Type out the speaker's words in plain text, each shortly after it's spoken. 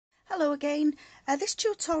Hello again. This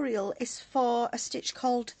tutorial is for a stitch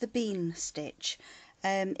called the bean stitch.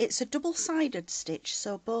 It's a double-sided stitch,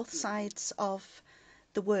 so both sides of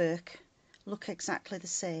the work look exactly the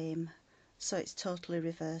same, so it's totally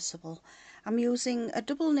reversible. I'm using a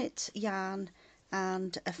double knit yarn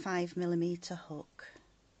and a 5mm hook.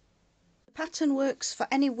 The pattern works for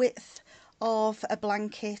any width of a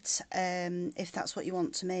blanket, if that's what you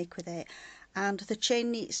want to make with it, and the chain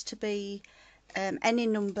needs to be any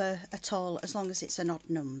number at all, as long as it's an odd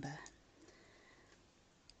number.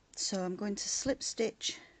 So I'm going to slip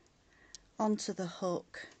stitch onto the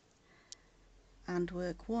hook and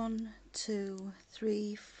work 1, 2,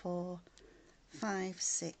 3, 4, 5,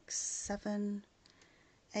 6, 7,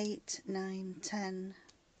 8, 9, 10,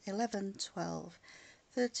 11, 12,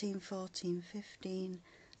 13, 14, 15,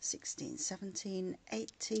 16, 17,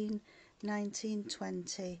 18, 19,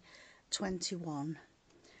 20, 21.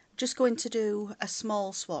 Just going to do a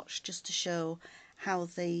small swatch just to show how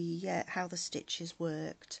the stitches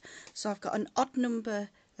worked. So I've got an odd number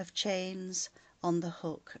of chains on the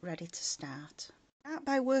hook ready to start. Start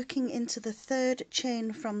by working into the third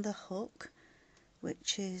chain from the hook,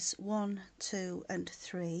 which is 1, 2 and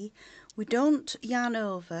 3. We don't yarn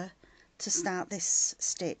over to start this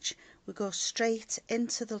stitch. We go straight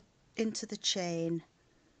into the chain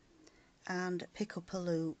and pick up a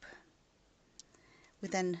loop. We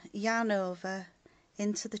then yarn over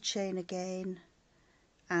into the chain again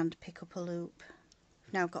and pick up a loop.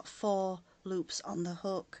 We've now got 4 loops on the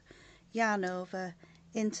hook. Yarn over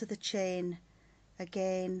into the chain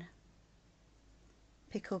again,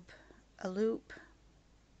 pick up a loop,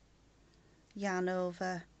 yarn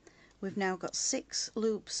over. We've now got 6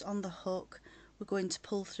 loops on the hook. We're going to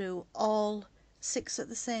pull through all 6 at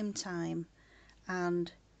the same time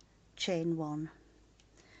and chain 1.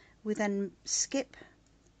 We then skip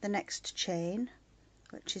the next chain,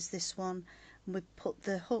 which is this one, and we put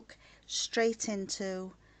the hook straight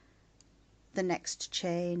into the next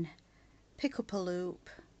chain, pick up a loop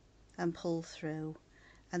and pull through,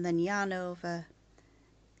 and then yarn over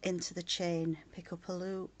into the chain, pick up a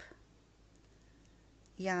loop,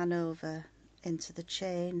 yarn over into the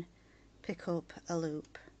chain, pick up a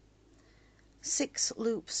loop. 6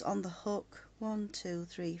 loops on the hook, 1, 2,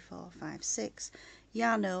 3, 4, 5, 6,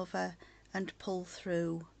 yarn over and pull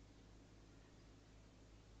through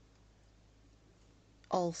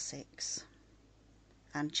all 6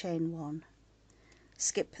 and chain 1.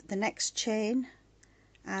 Skip the next chain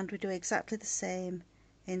and we do exactly the same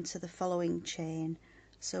into the following chain.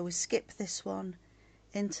 So we skip this one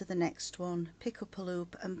into the next one, pick up a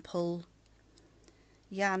loop and pull,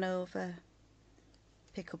 yarn over,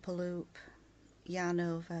 pick up a loop, yarn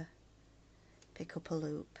over, pick up a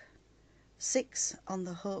loop. 6 on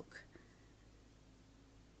the hook,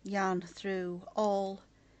 yarn through all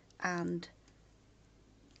and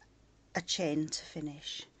a chain to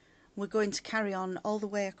finish. We're going to carry on all the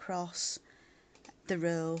way across the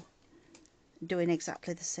row doing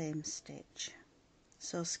exactly the same stitch.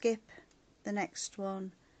 So skip the next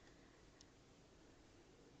one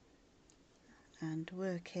and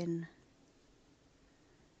work in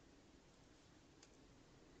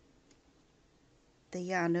the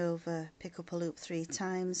yarn over, pick up a loop 3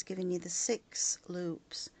 times, giving you the 6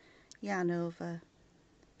 loops, yarn over,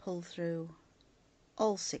 pull through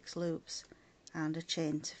all 6 loops and a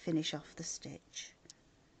chain to finish off the stitch.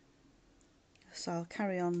 So I'll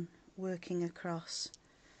carry on working across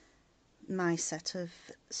my set of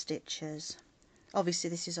stitches. Obviously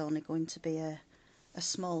this is only going to be a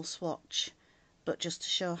small swatch, but just to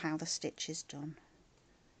show how the stitch is done.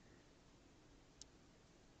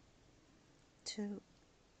 2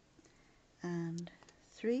 and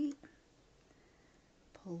 3,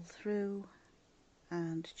 pull through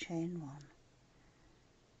and chain 1.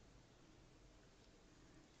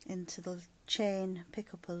 Into the chain,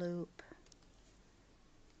 pick up a loop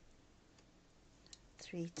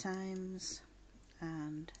 3 times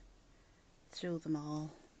and through them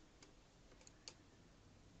all.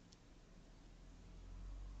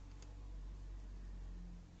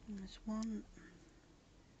 There's 1,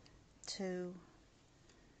 2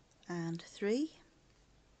 and 3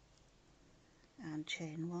 and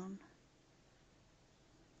chain 1,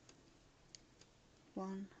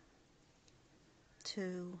 1,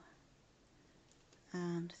 2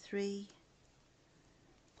 and 3,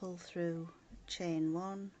 pull through, chain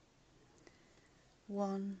 1,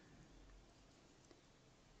 1,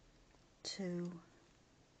 2,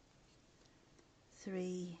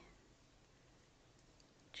 3,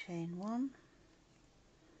 chain 1.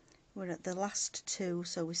 We're at the last 2,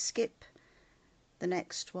 so we skip the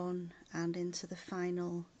next one and into the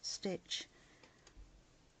final stitch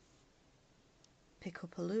pick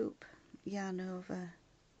up a loop, yarn over,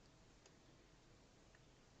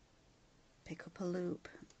 pick up a loop,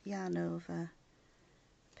 yarn over,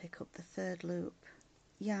 pick up the third loop,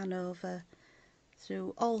 yarn over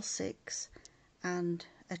through all 6 and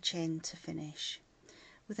a chain to finish.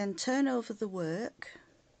 We then turn over the work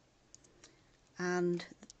and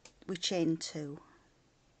we chain 2.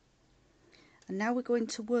 And now we're going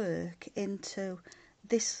to work into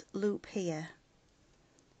this loop here,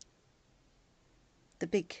 the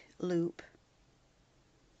big loop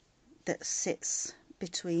that sits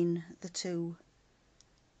between the 2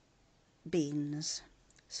 beans.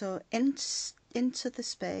 So into the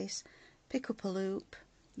space, pick up a loop,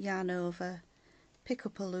 yarn over, pick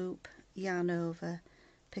up a loop, yarn over,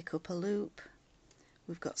 pick up a loop.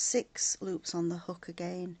 We've got 6 loops on the hook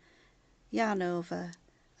again, yarn over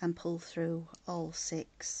and pull through all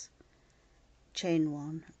 6, chain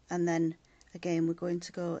 1, and then again we're going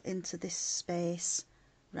to go into this space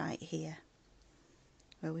right here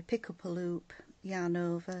where we pick up a loop, yarn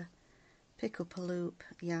over, pick up a loop,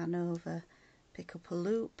 yarn over, pick up a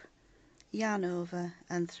loop, yarn over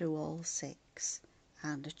and through all 6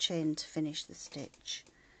 and a chain to finish the stitch.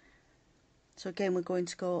 So again we're going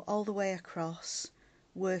to go all the way across,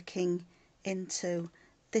 working into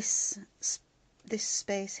this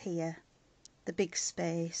space here, the big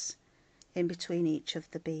space in between each of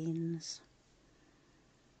the beans.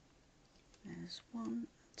 There's 1,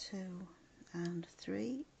 2 and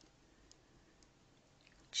 3,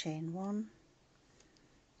 chain 1,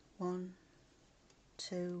 1,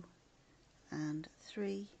 2 and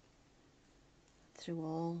 3, through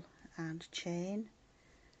all and chain,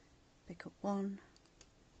 pick up 1,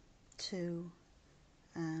 2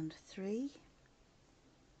 and 3,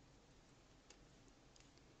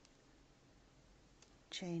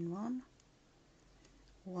 chain 1,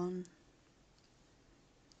 1,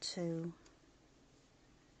 2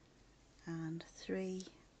 and 3,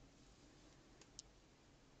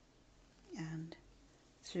 and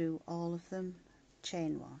through all of them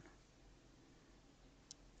chain 1,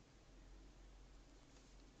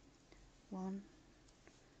 1,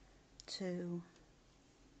 2,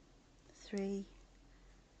 3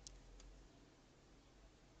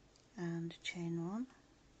 and chain 1,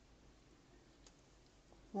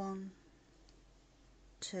 1,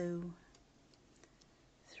 2,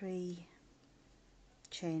 3,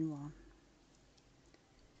 chain 1,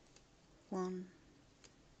 1,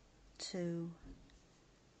 2,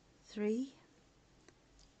 3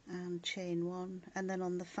 and chain 1, and then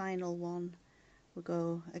on the final one we'll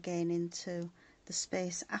go again into the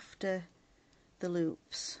space after the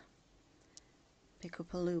loops, pick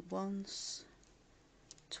up a loop once,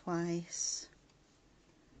 twice,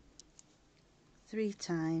 3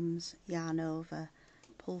 times, yarn over,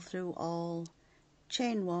 pull through all,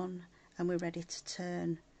 chain 1, and we're ready to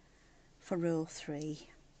turn for row 3.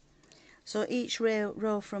 So each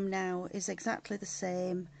row from now is exactly the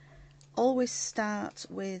same. Always start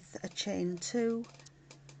with a chain 2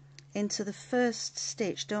 into the first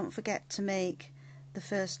stitch. Don't forget to make the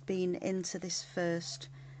first bean into this first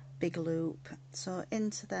big loop. So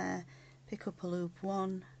into there, pick up a loop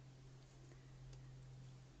 1,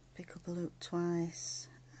 pick up a loop twice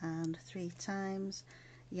and 3 times,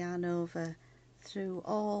 yarn over through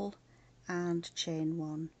all and chain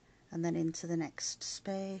 1, and then into the next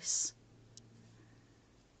space,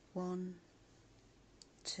 1,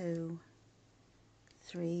 2,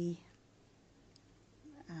 3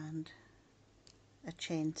 and a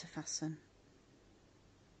chain to fasten,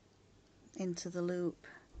 into the loop,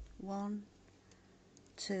 1,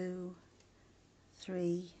 2,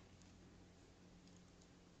 3,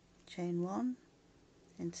 chain 1,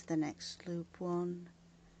 into the next loop, 1,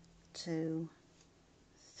 2,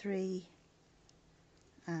 3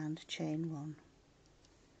 and chain 1,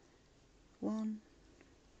 1,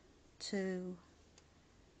 2,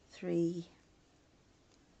 3,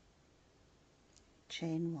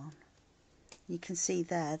 chain 1. You can see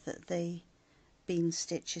there that the bean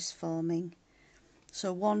stitch is forming.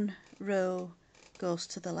 So one row goes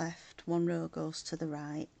to the left, one row goes to the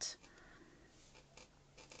right.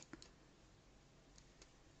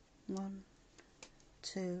 1,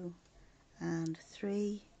 2 and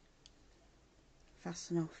 3,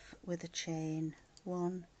 fasten off with a chain,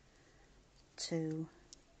 1, 2,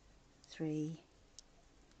 3,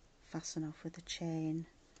 fasten off with a chain,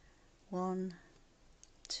 1,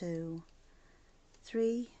 2,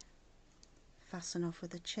 3, fasten off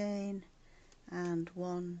with a chain, and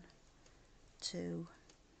 1, 2,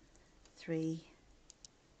 3,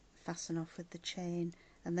 fasten off with the chain,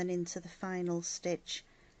 and then into the final stitch.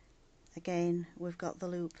 Again, we've got the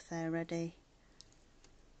loop there ready.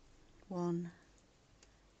 1,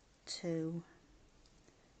 2,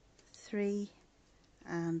 3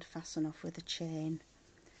 and fasten off with a chain.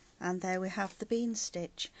 And there we have the bean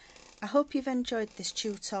stitch. I hope you've enjoyed this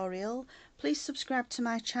tutorial. Please subscribe to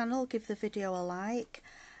my channel, give the video a like,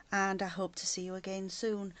 and I hope to see you again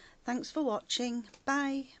soon. Thanks for watching.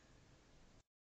 Bye.